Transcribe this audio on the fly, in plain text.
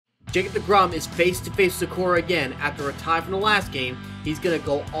Jacob Degrom is face-to-face with Sakura again after a tie from the last game. He's gonna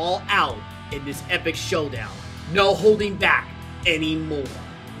go all out in this epic showdown. No holding back anymore.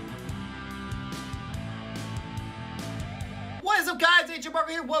 What is up, guys? ajmarkle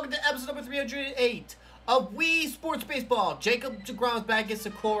here. Welcome to episode number 308 of Wii Sports Baseball. Jacob Degrom is back against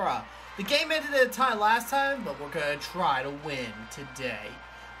Sakura. The game ended at a tie last time, but we're gonna try to win today.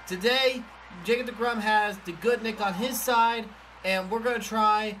 Today, Jacob Degrom has the good Nick on his side, and we're gonna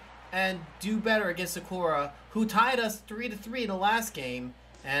try and do better against Sakura, who tied us 3-3 in the last game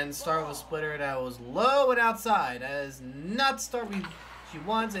and started with a splitter that was low and outside. That is not the start she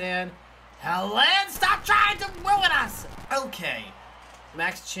wants, and Helen, stop trying to ruin us! Okay,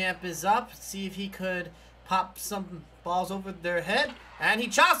 Max Champ is up. See if he could pop some balls over their head, and he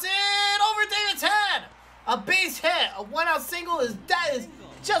chops it over David's head! A base hit, a one-out single is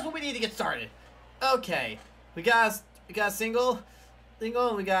just what we need to get started. Okay, we got a single. We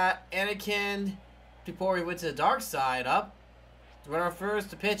got Anakin before we went to the dark side up. Runner first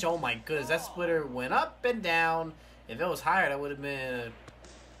to pitch. Oh my goodness, that splitter went up and down. If it was higher, that would have been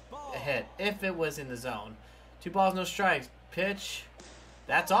a hit. If it was in the zone. 2 balls, no strikes. Pitch.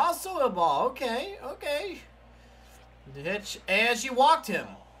 That's also a ball. Okay. The pitch, and she walked him.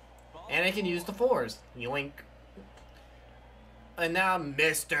 Anakin used the 4s. Yoink. And now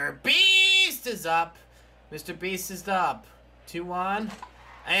Mr. Beast is up. Mr. Beast is up. 2-1.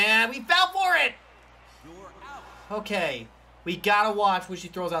 And we fell for it! Okay. We gotta watch when she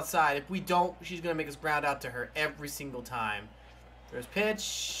throws outside. If we don't, she's gonna make us ground out to her every single time. First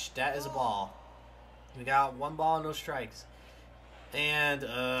pitch. That is a ball. We got 1 ball, no strikes. And,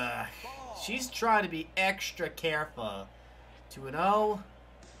 she's trying to be extra careful. 2-0.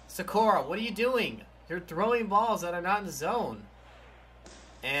 Sakura, what are you doing? You're throwing balls that are not in the zone.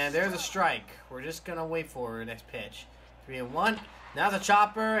 And there's a strike. We're just gonna wait for her next pitch. 3-1. Now the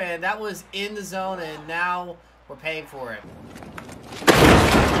chopper, and that was in the zone, and now we're paying for it.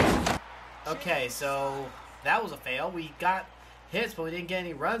 Okay, so that was a fail. We got hits, but we didn't get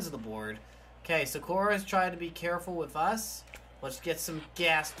any runs on the board. Okay, Sakura's trying to be careful with us. Let's get some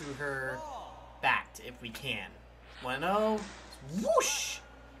gas through her bat if we can. 1-0. Whoosh!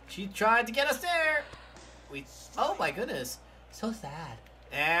 She tried to get us there. Oh my goodness. So sad.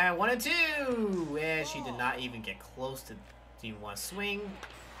 And 1-2. And she did not even get close to even want to swing.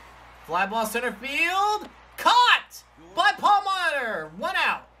 Fly ball center field. Caught by Paul Monitor. 1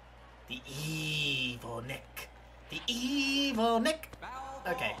 out. The evil Nick. The evil Nick.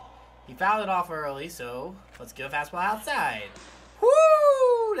 Okay. He fouled it off early, so let's get a fastball outside.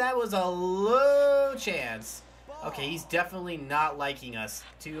 Woo! That was a low chance. Okay, he's definitely not liking us.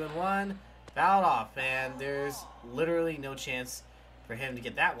 2-1. Fouled off, and there's literally no chance for him to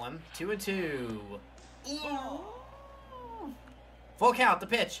get that one. 2-2. Full count, the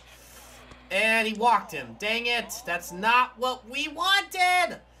pitch. And he walked him. Dang it. That's not what we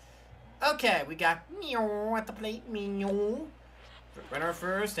wanted. Okay, we got meow at the plate. Meow. Runner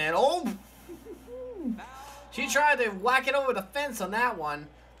first, and oh! She tried to whack it over the fence on that one,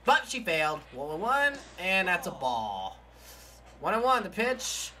 but she failed. 1-1, and that's a ball. 1-1, the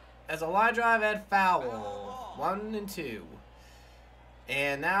pitch. As a line drive at foul. 1-2.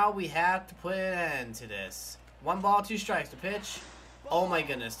 And now we have to put an end to this. 1 ball, 2 strikes. The pitch. Oh my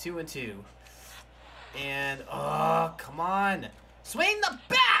goodness, 2-2. And oh, come on, swing the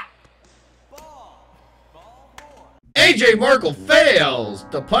bat. ajmarkle fails.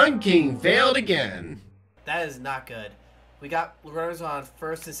 The Pun King failed again. That is not good. We got runners on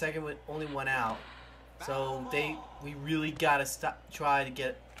first and second with only 1 out. So we really gotta try to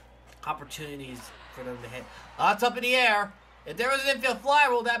get opportunities for them to hit. It's up in the air. If there was an infield fly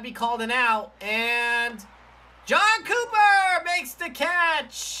rule, that'd be called an out. And John Cooper makes the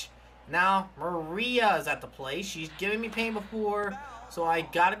catch. Now Maria is at the plate. She's giving me pain before, so I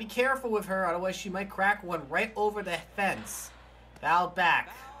gotta be careful with her. Otherwise, she might crack one right over the fence. Fouled back.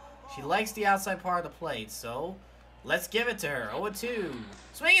 She likes the outside part of the plate, so let's give it to her. 0-2.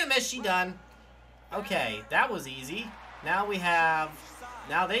 Swing and a miss. She done. Okay, that was easy. Now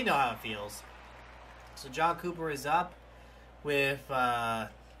they know how it feels. So John Cooper is up with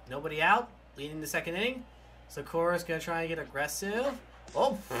nobody out, leading the 2nd inning. Sakura's gonna try and get aggressive.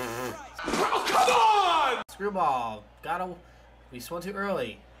 Oh, come on! Screwball. We swung too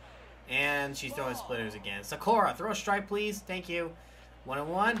early. And she's throwing splitters again. Sakura, throw a strike, please. Thank you.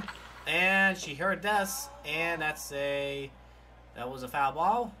 1-1. And she heard this. And that was a foul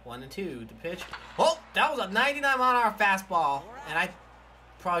ball. 1-2 to pitch. Oh, that was a 99-mile-an-hour fastball. And I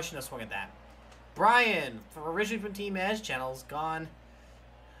probably shouldn't have swung at that. Brian, originally from Team Edge, channel's gone.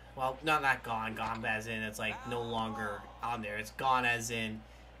 Well, no, not gone. Gone as in it's like no longer on there. It's gone as in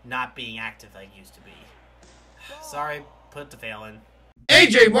not being active like it used to be. Sorry, put the fail in.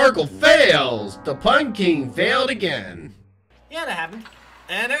 Ajmarkle fails. The Pun King failed again. Yeah, that happened.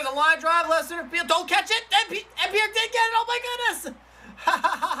 And there's a line drive, left center field. Don't catch it. Pierre did get it. Oh my goodness. Ha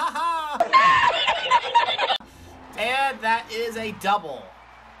ha ha ha ha. And that is a double.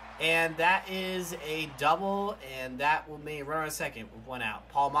 And that is a double. And that will mean runner on second with one out.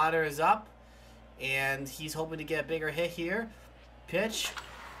 Paul Monitor is up. And he's hoping to get a bigger hit here. Pitch.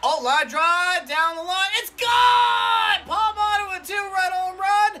 Oh, line drive down the line. It's gone! Paul Monitor with 2-run home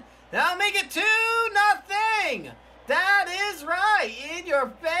run. That'll make it 2-0. That is right. In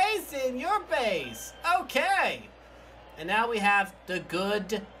your face, in your face. Okay. And now we have the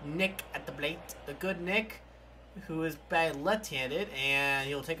good Nick at the plate. The good Nick, who is bad left-handed, and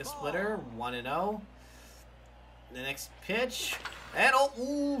he'll take a splitter, 1-0. The next pitch, and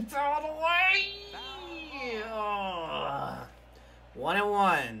ooh, fouled away.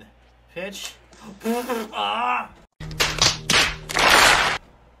 1-1. Pitch. That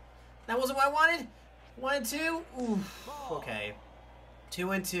wasn't what I wanted. 1-2. Oof. Okay.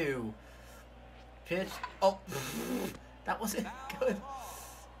 2-2. Pitch. Oh, that wasn't good.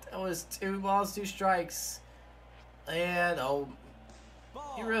 That was 2 balls, 2 strikes. And oh,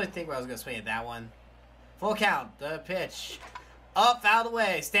 you really think I was gonna swing at that one? Full count. The pitch. Up, fouled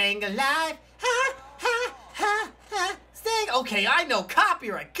away. Staying alive. Ha ha ha ha. Staying. Okay, I know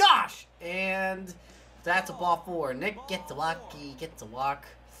copyright. Gosh. And that's a ball 4. Nick gets a walk. He gets a walk.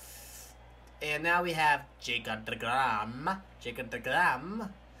 And now we have Jacob Degrom.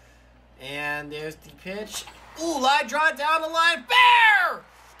 And there's the pitch. Ooh, line drive down the line. Fair!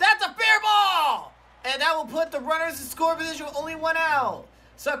 That's a fair ball! And that will put the runners in score position with only 1 out.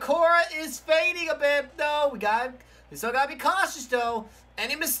 Sakura is fading a bit, though. We still gotta be cautious, though.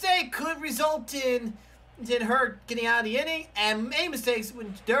 Any mistake could result in her getting out of the inning. And any mistakes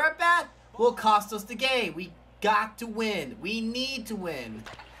when they're at bat will cost us the game. We got to win. We need to win.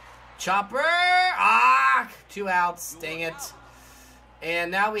 Chopper! 2 outs. Dang it.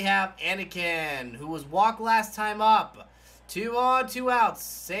 And now we have Anakin, who was walked last time up. 2 on, 2 outs.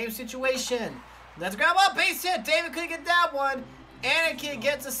 Same situation. Let's grab up. Base hit. David couldn't get that one. Anakin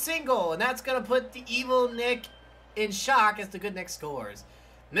gets a single. And that's going to put the evil Nick in shock as the good Nick scores.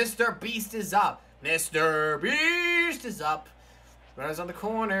 Mr. Beast is up. Mr. Beast is up. Runners on the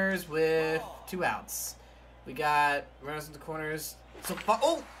corners with 2 outs. We got runners on the corners. So far.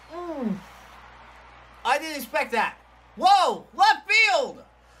 Oh! I didn't expect that. Whoa! Left field!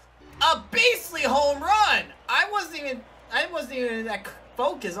 A beastly home run! I wasn't even that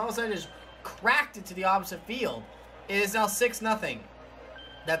focused. All of a sudden, I just cracked it to the opposite field. It is now 6-0.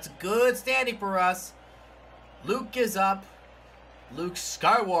 That's good standing for us. Luke is up. Luke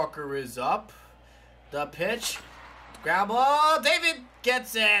Skywalker is up. The pitch. Ground ball. David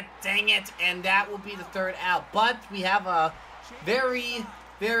gets it. Dang it. And that will be the 3rd out. But we have a very,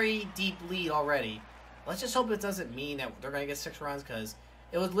 very deep lead already. Let's just hope it doesn't mean that they're going to get 6 runs, because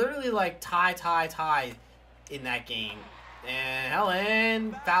it was literally like tie in that game. And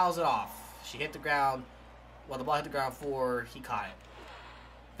Helen fouls it off. She hit the ground. Well, the ball hit the ground before he caught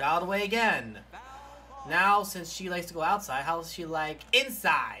it. Fouled away again. Now, since she likes to go outside, how does she like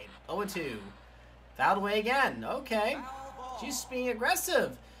inside? 0-2. Fouled away again. Okay. She's being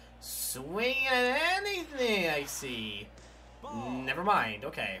aggressive. Swinging at anything, I see. Never mind.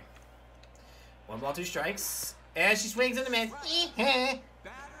 Okay. 1 ball, 2 strikes. And she swings in the man.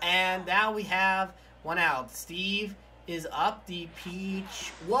 And now we have 1 out. Steve is up. The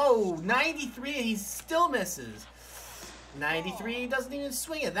peach. Whoa, 93. He still misses. 93 doesn't even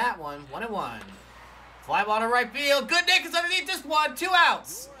swing at that one. 1-1. Fly ball to right field. Good Nick is underneath this one. 2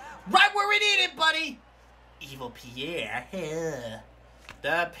 outs. Right where we need it, buddy. Evil Pierre.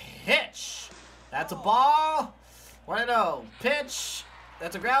 The pitch. That's a ball. 1-0. Pitch.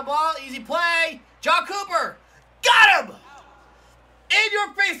 That's a ground ball. Easy play. John Cooper. Got him. In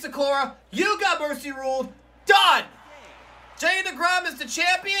your face, Sakura. You got mercy ruled. Done. Jay Degrom is the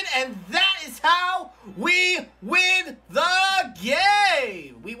champion, and that is how we win the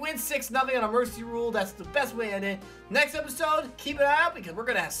game. We win 6-0 on a mercy rule. That's the best way to end it. Next episode, keep an eye out, because we're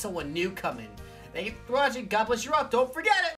going to have someone new coming. Thank you for watching. God bless you all. Don't forget it.